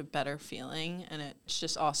just such a better feeling, and it's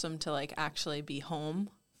just awesome to actually be home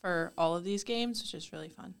for all of these games, which is really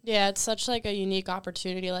fun. Yeah, it's such a unique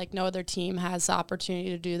opportunity. No other team has the opportunity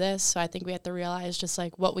to do this. So I think we have to realize just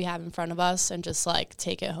what we have in front of us and just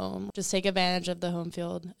take it home. Just take advantage of the home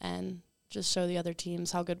field and just show the other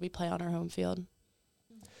teams how good we play on our home field.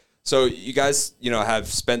 So you guys, have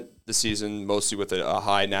spent the season mostly with a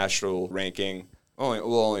high national ranking.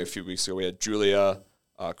 Only a few weeks ago, we had Julia,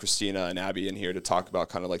 Christina, and Abby in here to talk about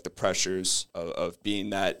kind of the pressures of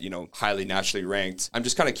being that, highly nationally ranked. I'm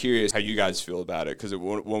just kind of curious how you guys feel about it, because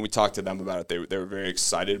when we talked to them about it, they were very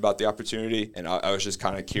excited about the opportunity, and I was just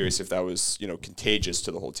kind of curious if that was, contagious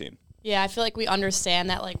to the whole team. Yeah, I feel we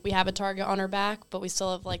understand that we have a target on our back, but we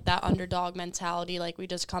still have that underdog mentality. We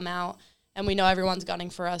just come out and we know everyone's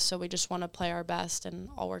gunning for us, so we just want to play our best and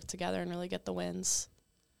all work together and really get the wins.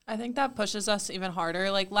 I think that pushes us even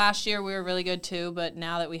harder. Last year we were really good too, but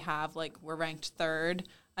now that we have we're ranked third,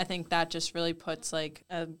 I think that just really puts a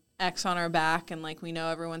X on our back, and we know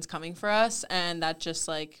everyone's coming for us, and that just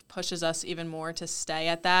pushes us even more to stay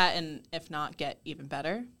at that, and if not, get even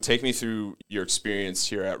better. Take me through your experience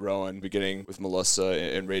here at Rowan, beginning with Melissa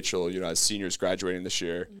and Rachel, as seniors graduating this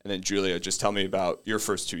year, and then Julia. Just tell me about your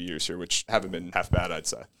first 2 years here, which haven't been half bad, I'd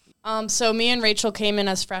say. So me and Rachel came in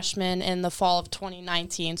as freshmen in the fall of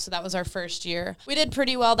 2019, so that was our first year. We did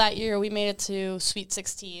pretty well that year. We made it to Sweet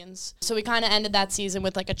 16s. So we kind of ended that season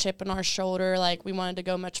with a chip on our shoulder. We wanted to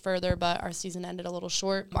go much further, but our season ended a little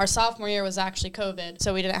short. Our sophomore year was actually COVID,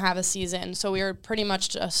 so we didn't have a season. So we were pretty much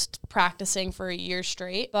just practicing for a year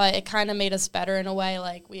straight, but it kind of made us better in a way.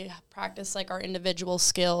 We practiced our individual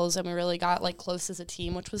skills, and we really got close as a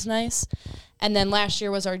team, which was nice. And then last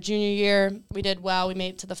year was our junior year. We did well. We made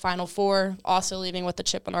it to the Final Four, also leaving with a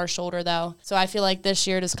chip on our shoulder, though. So I feel this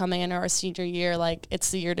year, just coming into our senior year,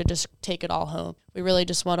 it's the year to just take it all home. We really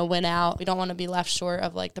just want to win out. We don't want to be left short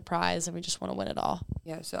of, the prize, and we just want to win it all.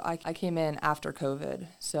 Yeah, so I came in after COVID,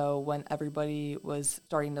 so when everybody was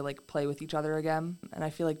starting to, play with each other again. And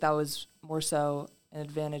I feel that was more so an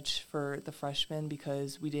advantage for the freshmen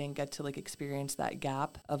because we didn't get to, experience that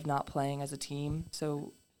gap of not playing as a team.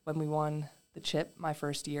 So when we won the chip my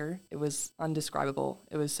first year, it was undescribable.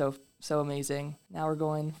 It was so amazing. Now we're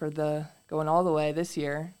going all the way this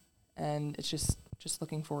year, and it's just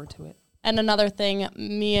looking forward to it. And another thing,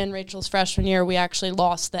 me and Rachel's freshman year, we actually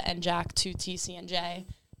lost the NJAC to TCNJ.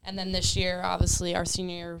 And then this year, obviously, our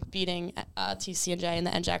senior year beating TCNJ in the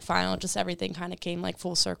NJAC final, just everything kind of came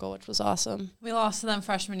full circle, which was awesome. We lost to them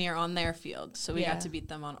freshman year on their field, so we got to beat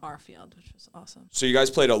them on our field, which was awesome. So you guys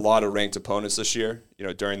played a lot of ranked opponents this year,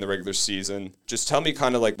 during the regular season. Just tell me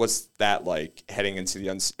kind of what's that like heading into the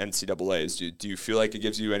NCAAs? Do you feel like it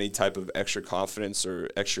gives you any type of extra confidence or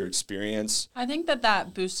extra experience? I think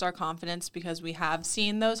that boosts our confidence because we have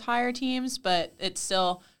seen those higher teams, but it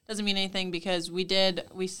still doesn't mean anything because we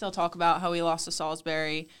still talk about how we lost to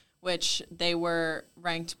Salisbury, which they were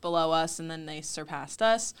ranked below us and then they surpassed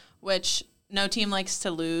us, which no team likes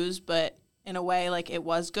to lose, but in a way, it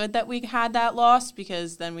was good that we had that loss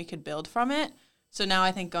because then we could build from it. So now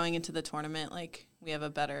I think going into the tournament, like, we have a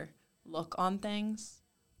better look on things.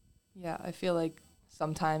 Yeah, I feel like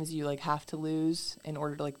sometimes you, like, have to lose in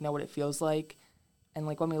order to, like, know what it feels like. And,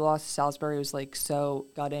 like, when we lost to Salisbury, it was, like, so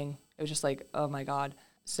gutting. It was just like, oh, my God.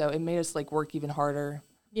 So it made us, like, work even harder.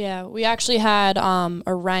 Yeah, we actually had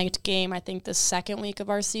a ranked game, I think, the second week of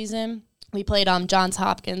our season. We played Johns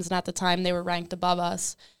Hopkins, and at the time they were ranked above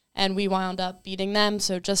us, and we wound up beating them.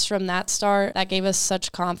 So just from that start, that gave us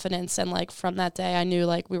such confidence. And, like, from that day, I knew,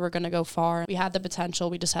 like, we were going to go far. We had the potential.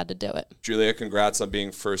 We just had to do it. Julia, congrats on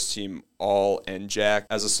being first team all NJAC.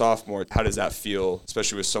 As a sophomore, how does that feel,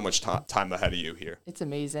 especially with so much time ahead of you here? It's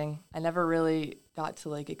amazing. I never really got to,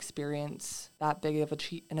 like, experience that big of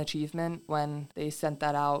an achievement when they sent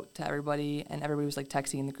that out to everybody, and everybody was, like,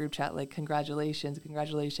 texting in the group chat, like, congratulations.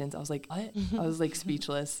 I was like, what? I was, like,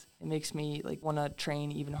 speechless. It makes me, like, want to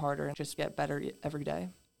train even harder and just get better every day.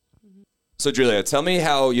 So, Julia, tell me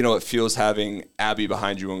how, it feels having Abby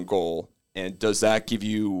behind you in goal, and does that give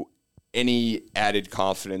you any added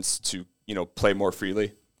confidence to, play more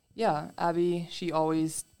freely? Yeah, Abby, she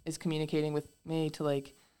always is communicating with me to,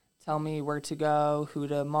 like, tell me where to go, who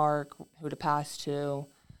to mark, who to pass to,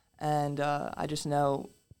 and I just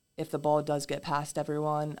know if the ball does get past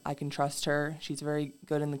everyone, I can trust her. She's very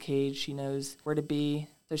good in the cage. She knows where to be,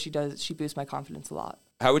 so she boosts my confidence a lot.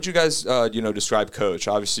 How would you guys, describe Coach?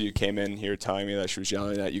 Obviously, you came in here telling me that she was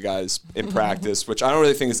yelling at you guys in practice, which I don't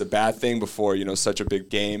really think is a bad thing before, such a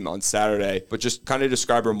big game on Saturday. But just kind of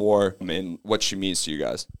describe her more and what she means to you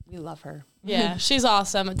guys. We love her. Yeah, she's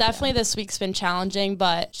awesome. Definitely this week's been challenging,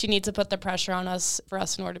 but she needs to put the pressure on us for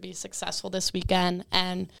us in order to be successful this weekend.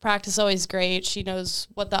 And practice is always great. She knows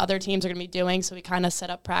what the other teams are going to be doing, so we kind of set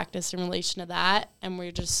up practice in relation to that. And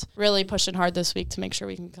we're just really pushing hard this week to make sure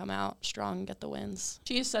we can come out strong and get the wins.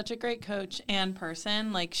 She is such a great coach and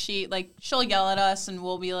person. Like, she'll yell at us and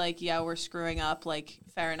we'll be like, yeah, we're screwing up. Like,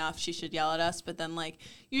 fair enough, she should yell at us. But then, like,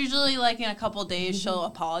 usually, like, in a couple days, she'll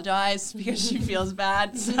apologize because she feels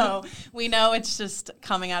bad. So we know it's just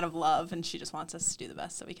coming out of love, and she just wants us to do the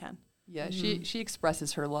best that we can. Yeah, she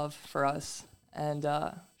expresses her love for us, and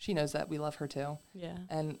she knows that we love her too. Yeah.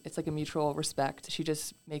 And it's like a mutual respect. She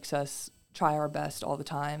just makes us try our best all the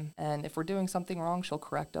time. And if we're doing something wrong, she'll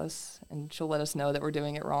correct us, and she'll let us know that we're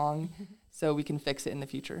doing it wrong so we can fix it in the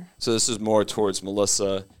future. So this is more towards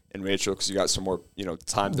Melissa and Rachel because you got some more,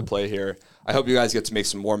 time to play here. I hope you guys get to make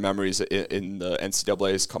some more memories in the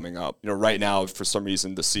NCAAs coming up. Right now, for some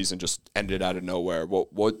reason, the season just ended out of nowhere.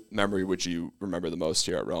 What memory would you remember the most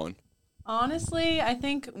here at Rowan? Honestly, I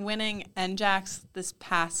think winning NJACs this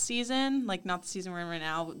past season, like not the season we're in right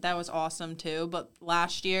now, that was awesome too. But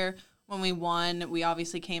last year when we won, we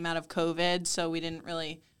obviously came out of COVID, so we didn't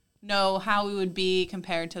really know how we would be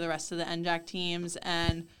compared to the rest of the NJAC teams.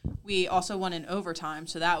 And we also won in overtime,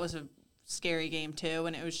 so that was a scary game too.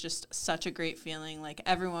 And it was just such a great feeling. Like,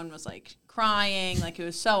 everyone was, like, crying. Like, it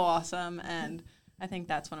was so awesome. And I think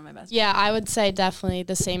that's one of my best. Yeah, I would say definitely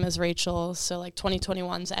the same as Rachel. So, like,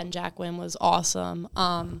 2021's NJAC win was awesome.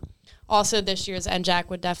 Also, this year's NJAC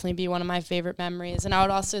would definitely be one of my favorite memories. And I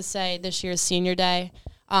would also say this year's senior day.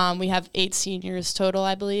 We have 8 seniors total,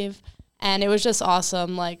 I believe. And it was just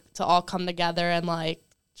awesome, like, to all come together and, like,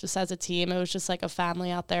 just as a team. It was just like a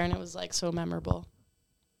family out there, and it was, like, so memorable.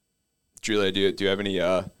 Julia, do you have any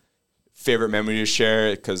favorite memory to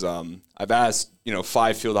share? Because I've asked,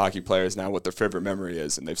 5 field hockey players now what their favorite memory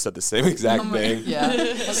is, and they've said the same exact thing.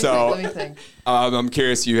 Yeah. So let me think. I'm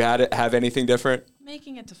curious, you have anything different?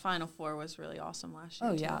 Making it to Final Four was really awesome last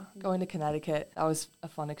year. Oh, yeah. Going to Connecticut, that was a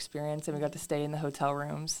fun experience, and we got to stay in the hotel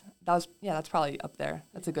rooms. That's probably up there.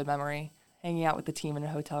 That's a good memory. Hanging out with the team in a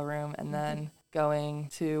hotel room, and then going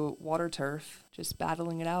to Water Turf, just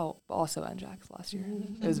battling it out. But also NJACs last year.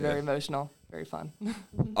 It was very emotional, very fun.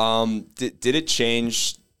 Did it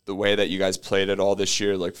change the way that you guys played it all this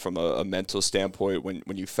year, like from a mental standpoint, when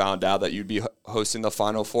you found out that you'd be hosting the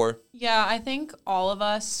Final Four? Yeah, I think all of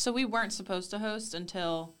us. So we weren't supposed to host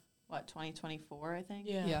until 2024, I think.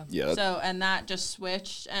 Yeah. So, and that just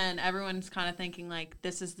switched, and everyone's kind of thinking, like,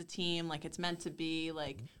 this is the team, like, it's meant to be,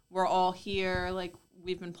 like, we're all here, like,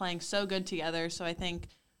 we've been playing so good together. So I think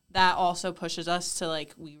that also pushes us to,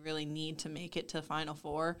 like, we really need to make it to Final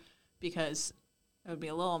Four, because it would be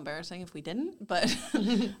a little embarrassing if we didn't. But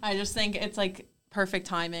I just think it's, like, perfect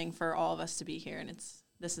timing for all of us to be here, and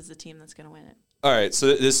this is the team that's going to win it. All right,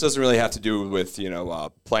 so this doesn't really have to do with,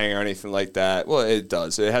 playing or anything like that. Well, it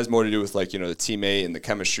does. It has more to do with, like, the teammate and the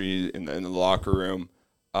chemistry in the locker room.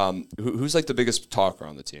 Who's, like, the biggest talker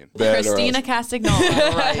on the team? Christina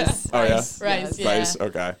Castagnola. Rice. Oh, yeah? Rice, yeah. Rice,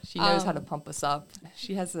 okay. She knows how to pump us up.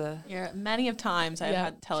 She has Many of times I've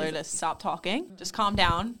had to tell her to stop talking. Just calm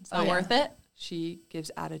down. It's not worth it. She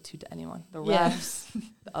gives attitude to anyone. The Yeah. refs,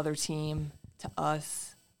 the other team, to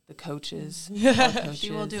us, the coaches.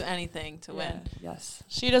 She will do anything to win. Yes.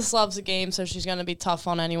 She just loves the game, so she's going to be tough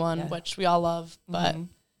on anyone, Yeah. which we all love. But Mhm.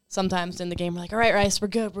 sometimes in the game, we're like, all right, Rice, we're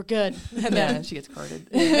good. And Yeah, then and she gets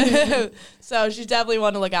carded. so she's definitely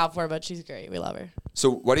one to look out for, but she's great. We love her.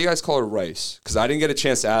 So why do you guys call her Rice? Because I didn't get a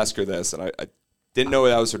chance to ask her this, and I didn't know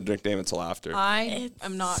that was her nickname until after. I'm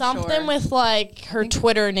not Something sure. with like her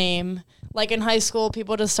Twitter name. Like in high school,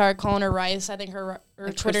 people just started calling her Rice. I think her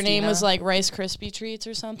Like Twitter name was Christina. like Rice Krispie Treats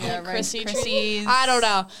or something. Yeah, Rice Chrissy Krispies. Treats. I don't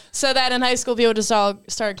know. So that in high school, people just all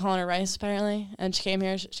started calling her Rice apparently. And she came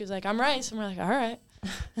here. She was like, I'm Rice. And we're like, all right.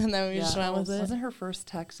 And then we just went with it. Wasn't her first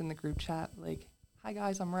text in the group chat like, "Hi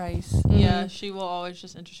guys, I'm Rice." Yeah, she will always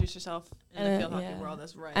just introduce herself in the field hockey yeah. world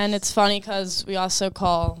as Rice. And it's funny because we also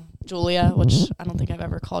call Julia, which I don't think I've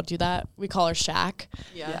ever called you that. We call her Shaq.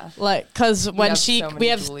 yeah. Like, because when have she, so many we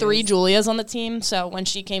have Julias. 3 Julias on the team. So when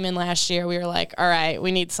she came in last year, we were like, all right,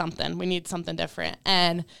 we need something. We need something different.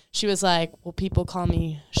 And she was like, well, people call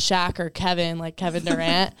me Shaq or Kevin, like Kevin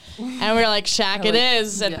Durant. And we were like, Shaq, it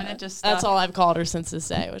is. And And it just that's stuck. all I've called her since this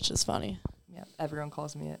day, which is funny. Yeah, everyone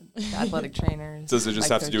calls me it. The athletic trainers. Does it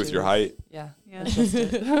just like have to do with your coaches. height? Yeah. Yeah. That's just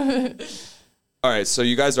it. All right, so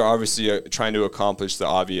you guys are obviously trying to accomplish the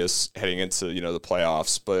obvious heading into the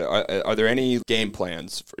playoffs, but are there any game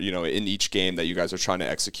plans for, in each game that you guys are trying to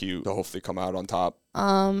execute to hopefully come out on top?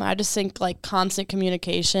 I just think like constant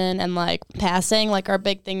communication and like passing. Like our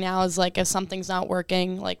big thing now is like if something's not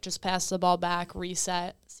working, like just pass the ball back,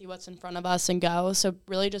 reset, see what's in front of us and go. So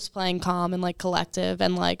really just playing calm and like collective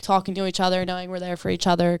and like talking to each other, knowing we're there for each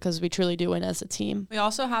other because we truly do win as a team. We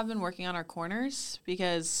also have been working on our corners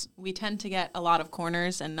because we tend to get a lot of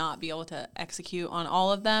corners and not be able to execute on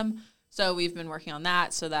all of them. So we've been working on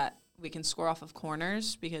that so that we can score off of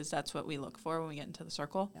corners because that's what we look for when we get into the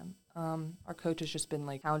circle. Yeah. Our coach has just been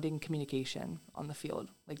like pounding communication on the field.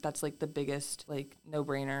 Like that's like the biggest like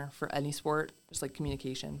no-brainer for any sport, just like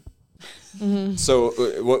communication. So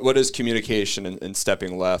what does communication and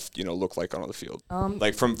stepping left, look like on the field?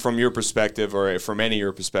 Like from your perspective or from any of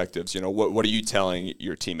your perspectives, what are you telling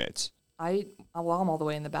your teammates? I'm all the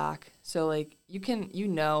way in the back. So like you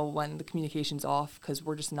know when the communication's off because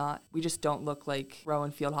we just don't look like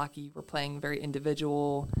Rowan field hockey. We're playing very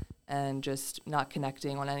individual and just not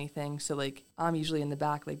connecting on anything. So like I'm usually in the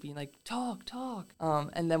back like being like talk.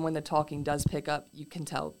 And then when the talking does pick up, you can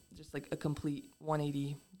tell just like a complete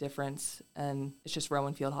 180 difference, and it's just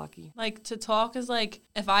Rowan field hockey. Like to talk is like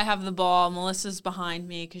if I have the ball, Melissa's behind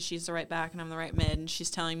me because she's the right back and I'm the right mid, and she's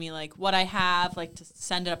telling me like what I have, like to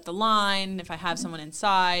send it up the line. If I have someone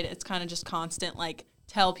inside, it's kind of just constant like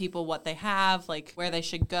tell people what they have, like where they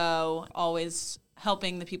should go. Always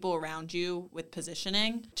helping the people around you with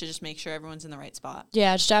positioning to just make sure everyone's in the right spot.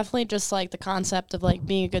 Yeah, it's definitely just like the concept of like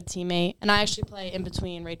being a good teammate. And I actually play in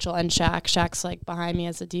between Rachel and Shaq. Shaq's like behind me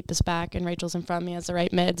as the deepest back and Rachel's in front of me as the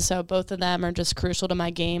right mid. So both of them are just crucial to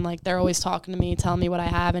my game. Like they're always talking to me, telling me what I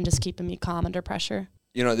have and just keeping me calm under pressure.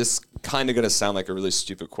 This is kind of going to sound like a really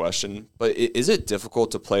stupid question, but is it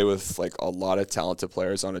difficult to play with like a lot of talented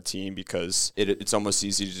players on a team because it's almost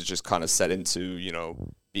easy to just kind of set into,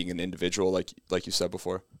 being an individual like you said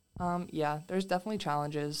before? Yeah, there's definitely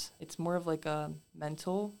challenges. It's more of like a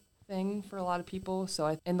mental thing for a lot of people.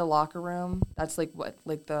 So in the locker room, that's like what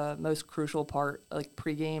like the most crucial part, like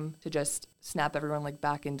pregame, to just snap everyone like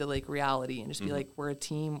back into like reality and just be like, we're a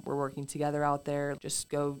team, we're working together out there. Just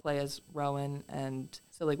go play as Rowan. And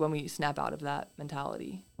so like when we snap out of that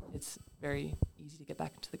mentality, it's very easy to get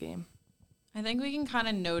back into the game. I think we can kind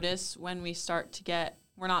of notice when we start to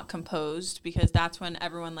we're not composed because that's when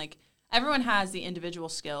everyone has the individual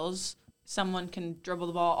skills. Someone can dribble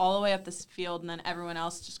the ball all the way up this field and then everyone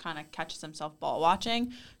else just kind of catches themselves ball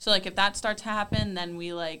watching. So like if that starts to happen, then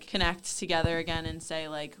we like connect together again and say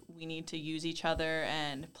like we need to use each other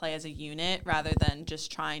and play as a unit rather than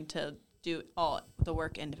just trying to do all the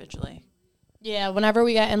work individually. Yeah, whenever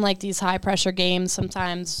we get in like these high pressure games,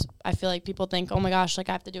 sometimes I feel like people think, oh my gosh, like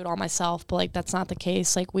I have to do it all myself. But like that's not the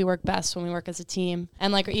case. Like we work best when we work as a team.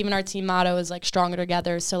 And like even our team motto is like stronger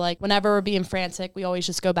together. So like whenever we're being frantic, we always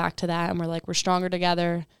just go back to that and we're like, we're stronger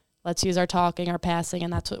together. Let's use our talking, our passing,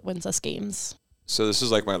 and that's what wins us games. So this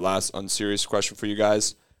is like my last unserious question for you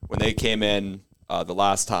guys. When they came in the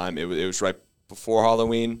last time, it was right before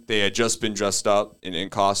Halloween. They had just been dressed up in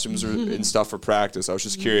costumes and stuff for practice. I was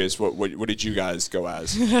just curious, what did you guys go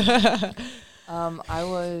as? I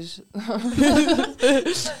was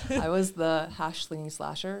the hash slinging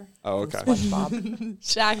slasher. Oh, okay. From SpongeBob.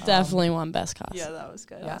 Shaq definitely won best costume. Yeah, that was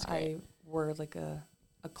good. Yeah, I wore like a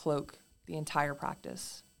cloak the entire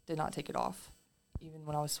practice. Did not take it off, even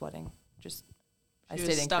when I was sweating. Just I She stayed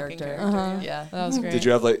was in stuck in character. character. Yeah. That was great. Did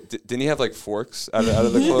you have like? Didn't you have like forks out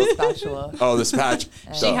of the clothes? Spatula. Oh, the spatula.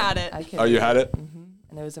 And She had it. I Oh, you had it?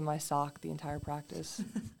 And it was in my sock the entire practice.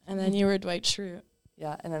 And then you were Dwight Schrute.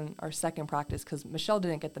 Yeah, and then our second practice, because Michelle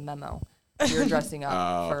didn't get the memo. We were dressing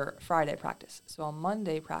up for Friday practice. So on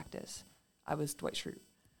Monday practice, I was Dwight Schrute.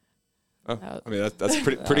 Oh, I mean, that's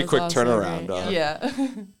pretty was quick also turnaround. great. Yeah.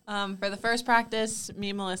 For the first practice,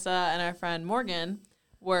 me, Melissa, and our friend Morgan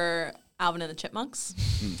were Alvin and the Chipmunks.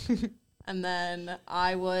 And then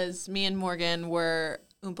me and Morgan were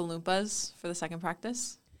Oompa Loompas for the second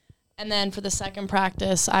practice. And then for the second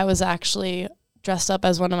practice, I was actually dressed up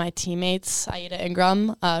as one of my teammates, Aida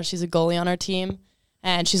Ingram. She's a goalie on our team.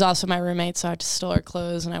 And she's also my roommate, so I just stole her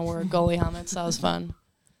clothes and I wore a goalie helmet, so that was fun.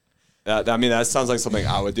 I mean, that sounds like something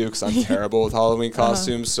I would do because I'm terrible with Halloween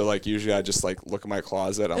costumes. So like usually I just like look at my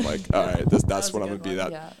closet. I'm like, all right, that's what I'm gonna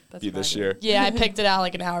be this year. Yeah, I picked it out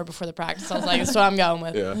like an hour before the practice. I was like, that's what I'm going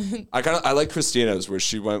with. Yeah, I like Christina's where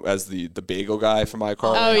she went as the bagel guy from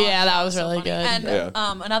iCarly. Oh yeah, that was So really funny. good.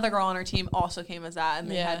 And another girl on our team also came as that, and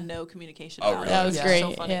they had no communication about it. That was It great.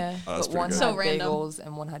 So funny. Yeah. Oh, that's But one pretty had good. So random. bagels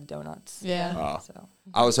and one had donuts. Yeah. So.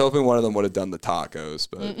 I was hoping one of them would have done the tacos,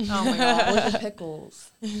 but Oh my god. Or the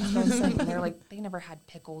pickles. That's what I'm saying. And they're like, they never had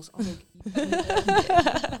pickles. I was like,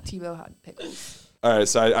 Tebow had pickles. all right.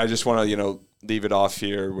 So I just want to leave it off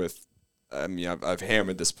here with. I mean, I've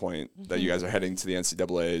hammered this point that you guys are heading to the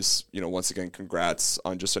NCAAs. Once again, congrats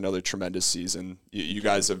on just another tremendous season. You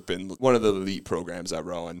guys have been one of the elite programs at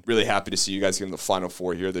Rowan. Really happy to see you guys get in the Final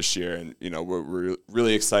Four here this year, and we're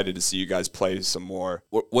really excited to see you guys play some more.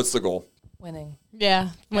 What's the goal? Winning. Yeah,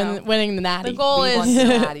 winning the Natty. The goal We want is the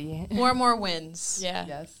Natty. more and more wins. Yeah.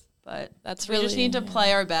 Yes. But That's we just really- need to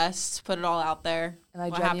play our best, put it all out there. And I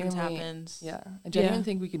what happens, genuinely, happens. Yeah. I genuinely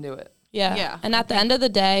think we can do it. Yeah. Yeah. And at the end of the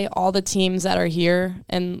day, all the teams that are here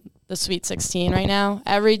in the Sweet 16 right now,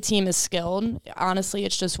 every team is skilled. Honestly,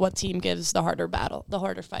 it's just what team gives the harder battle, the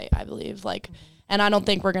harder fight, I believe. And I don't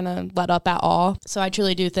think we're going to let up at all. So I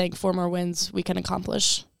truly do think 4 more wins we can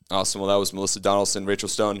accomplish. Awesome. Well, that was Melissa Donaldson, Rachel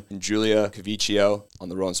Stone, and Julia Caviccio on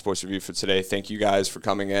the Rowan Sports Review for today. Thank you guys for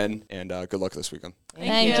coming in, and good luck this weekend.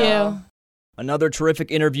 Thank you. Another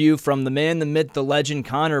terrific interview from the man, the myth, the legend,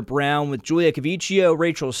 Connor Brown, with Julia Caviccio,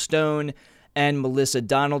 Rachel Stone, and Melissa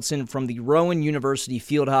Donaldson from the Rowan University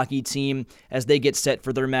field hockey team as they get set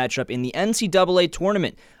for their matchup in the NCAA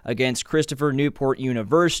tournament against Christopher Newport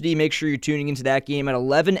University. Make sure you're tuning into that game at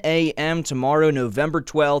 11 a.m. tomorrow, November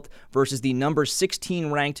 12th, versus the number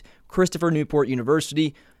 16 ranked Christopher Newport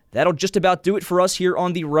University. That'll just about do it for us here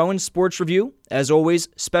on the Rowan Sports Review. As always,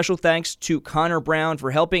 special thanks to Connor Brown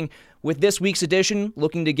for helping with this week's edition,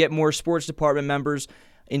 looking to get more sports department members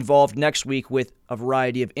involved next week with a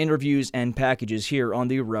variety of interviews and packages here on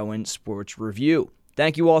the Rowan Sports Review.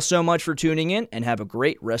 Thank you all so much for tuning in, and have a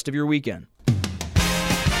great rest of your weekend.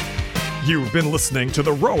 You've been listening to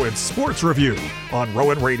the Rowan Sports Review on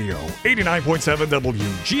Rowan Radio, 89.7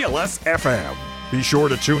 WGLS FM. Be sure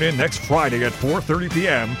to tune in next Friday at 4:30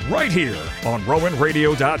 p.m. right here on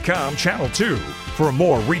RowanRadio.com Channel 2 for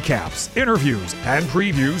more recaps, interviews, and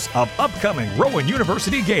previews of upcoming Rowan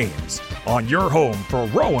University games on your home for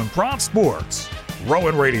Rowan Prop Sports.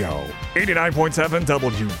 Rowan Radio, 89.7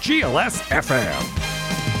 WGLS FM.